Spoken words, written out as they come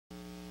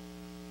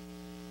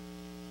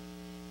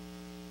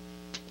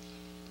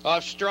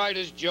Off stride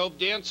is Job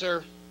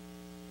Dancer.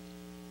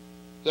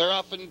 They're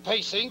off and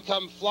pacing,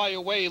 come fly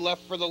away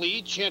left for the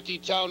lead.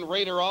 Shantytown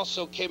Raider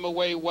also came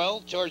away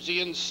well. Towards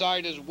the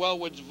inside is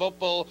Wellwood's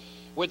Vopal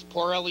with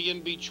Porelli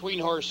in between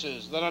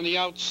horses. Then on the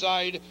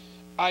outside,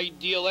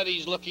 Ideal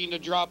Eddie's looking to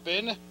drop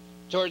in.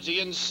 Towards the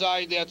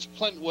inside, that's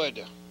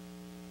Clintwood.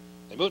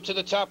 They move to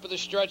the top of the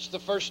stretch the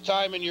first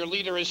time, and your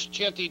leader is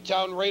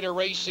Shantytown Raider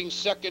racing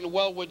second,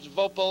 Wellwood's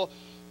Vopal.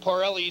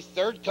 Porelli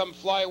third, come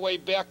fly away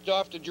backed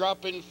off to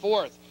drop in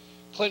fourth.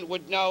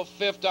 Clintwood now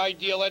fifth,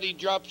 Ideal Eddie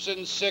drops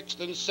in sixth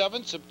and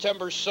seventh.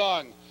 September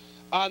Song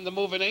on the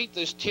move in eighth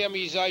is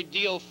Tammy's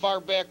Ideal, far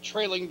back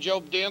trailing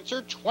Job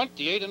Dancer,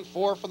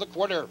 28-4 for the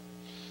quarter.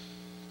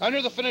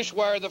 Under the finish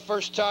wire the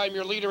first time,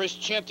 your leader is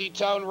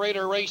Shantytown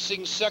Raider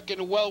racing second,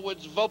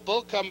 Wellwood's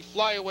Vopal. Come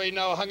fly away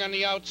now, hung on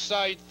the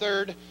outside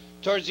third.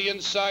 Towards the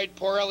inside,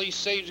 Porelli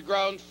saves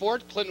ground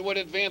fourth. Clintwood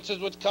advances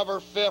with cover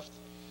fifth.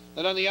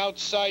 Then on the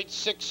outside,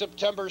 sixth,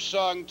 September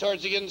Song.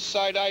 Towards the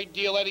inside,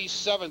 Ideal Eddie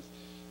seventh.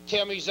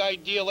 Tammy's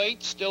Ideal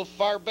eighth. Still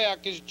far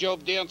back is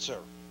Job Dancer.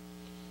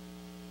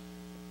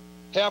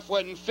 Half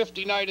went in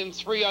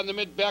 59-3 on the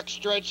mid-back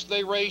stretch.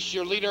 They race.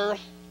 Your leader,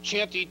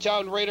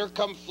 Shantytown Raider,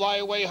 come fly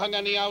away, hung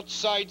on the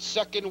outside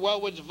second.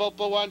 Wellwood's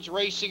Vopal wants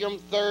racing him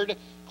third.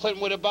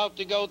 Clintwood about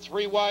to go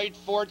three wide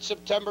fourth.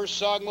 September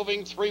Song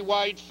moving three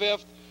wide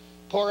fifth.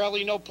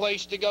 Porelli no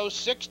place to go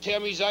sixth.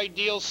 Tammy's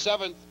Ideal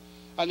seventh.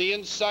 On the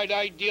inside,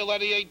 Ideal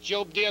Eddie eighth.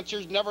 Job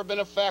Dancer's never been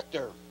a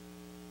factor.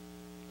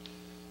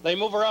 They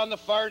move around the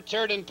far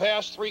turn and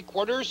pass three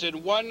quarters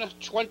in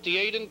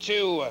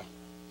 1:28-2.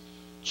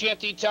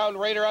 Shantytown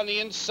Raider on the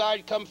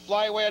inside, come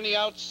fly away on the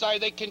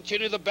outside. They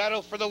continue the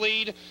battle for the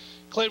lead.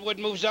 Clintwood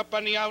moves up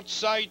on the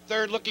outside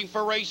third, looking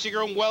for racing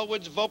room.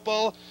 Wellwood's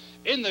Vopal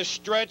in the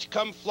stretch,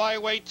 come fly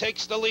away,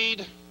 takes the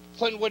lead.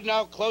 Clintwood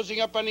now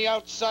closing up on the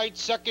outside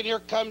second. Here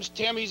comes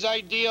Tammy's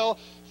Ideal.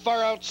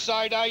 Far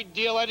outside,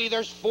 Ideal Eddie.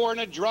 There's four in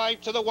a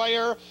drive to the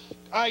wire.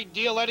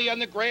 Ideal Eddie on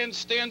the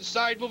grandstand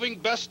side, moving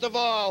best of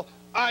all.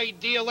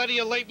 Ideal Eddie,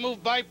 a late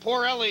move by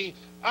Porelli.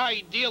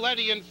 Ideal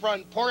Eddie in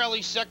front.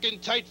 Porelli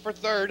second, tight for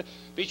third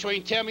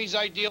between Tammy's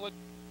Ideal.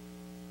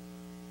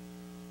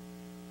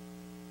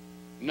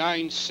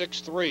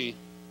 9.63,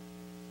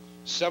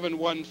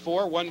 7.14,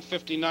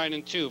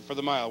 1:59-2 for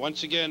the mile.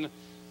 Once again,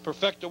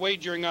 perfecta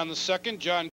wagering on the second. John